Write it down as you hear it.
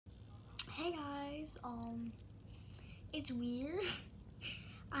Hey guys, it's weird.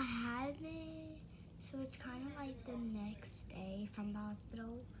 I haven't, so it's kind of like the next day from the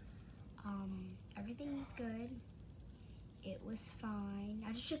hospital. Everything was good. It was fine.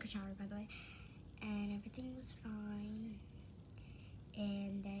 I just took a shower, by the way, and everything was fine.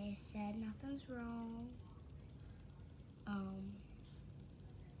 And they said nothing's wrong.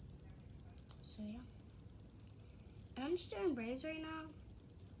 So yeah. And I'm just doing braids right now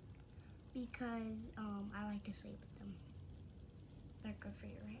because I like to sleep with them. They're good for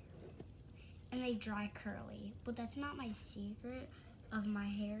your hair. And they dry curly. But that's not my secret of my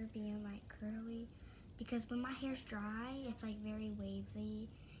hair being like curly, because when my hair's dry, it's like very wavy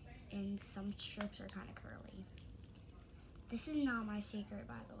and some strips are kind of curly. This is not my secret,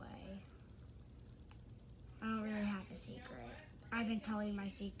 by the way. I don't really have a secret. I've been telling my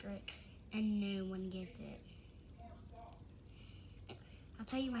secret and no one gets it. I'll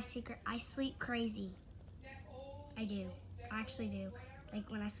tell you my secret. I sleep crazy. I do. I actually do. Like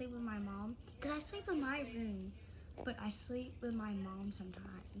when I sleep with my mom, because I sleep in my room, but I sleep with my mom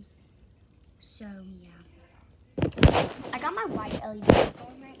sometimes. So yeah. I got my white LED lights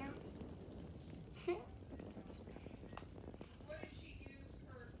on right now.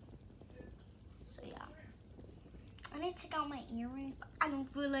 So yeah. I need to take out my earrings, but I don't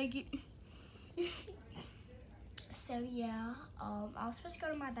feel like it. So yeah, I was supposed to go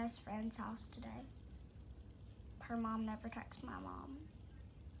to my best friend's house today. Her mom never texted my mom.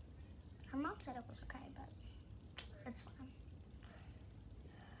 Her mom said it was okay, but it's fine.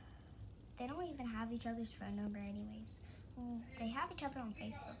 They don't even have each other's phone number anyways. Well, they have each other on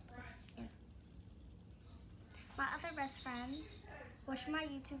Facebook, but you know. My other best friend watched my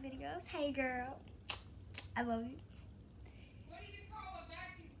YouTube videos. Hey girl, I love you. What do you call a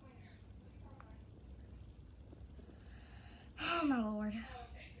vacuum cleaner? Oh my lord. Okay,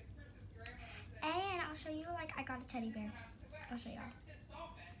 because Chris's grandma said. And I'll show you, like, I got a teddy bear. I'll show y'all. Pissed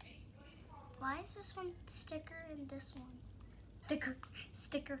off at me. What do you call it? Why is this one sticker and this one thicker?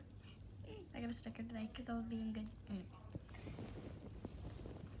 Sticker. I got a sticker today because I was being good.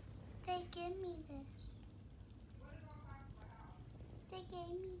 They gave me this. They gave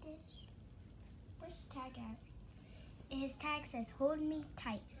me this. Where's his tag at? His tag says, "Hold me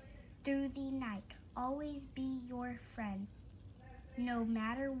tight through the night. Always be your friend. No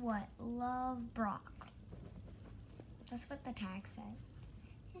matter what. Love, Brock." That's what the tag says.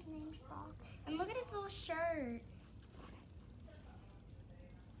 His name's Brock. And look at his little shirt.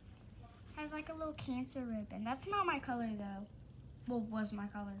 Has like a little cancer ribbon. That's not my color though. Well, was my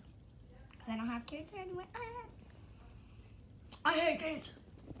color. Because I don't have cancer anyway. I hate cancer.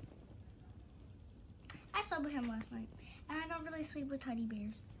 I slept with him last night. And I don't really sleep with teddy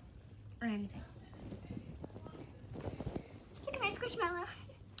bears. Or anything. Look at my squishmallow.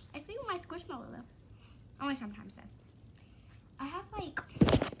 I sleep with my squishmallow though. Only sometimes though. I have like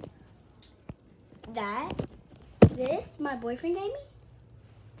that. This my boyfriend gave me.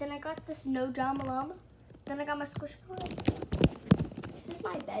 Then I got this No Drama Llama. Then I got my squishmallow. This is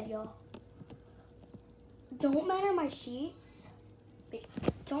my bed, y'all. Don't matter my sheets.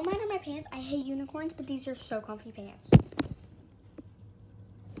 Don't matter my pants. I hate unicorns, but these are so comfy pants.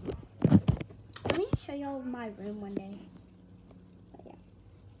 Let me show y'all my room one day. But yeah.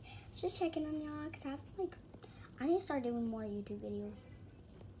 Just checking on y'all because I need to start doing more YouTube videos.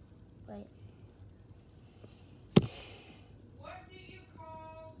 But What do you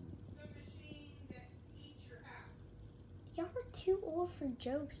call the machine that eats your house? y'all are too old for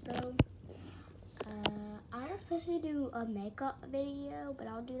jokes, bro. I was supposed to do a makeup video, but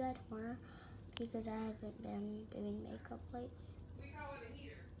I'll do that tomorrow because I haven't been doing makeup lately. We call it a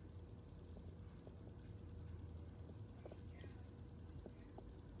heater.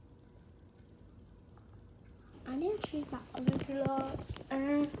 I need to choose my other vlogs.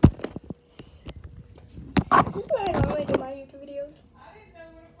 This is where I normally do my YouTube videos. I didn't know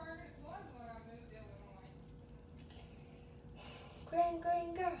what a furnace was when I moved Illinois.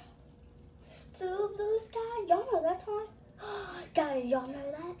 Green girl. Blue sky. Y'all know that song? Guys, y'all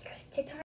know that? TikTok.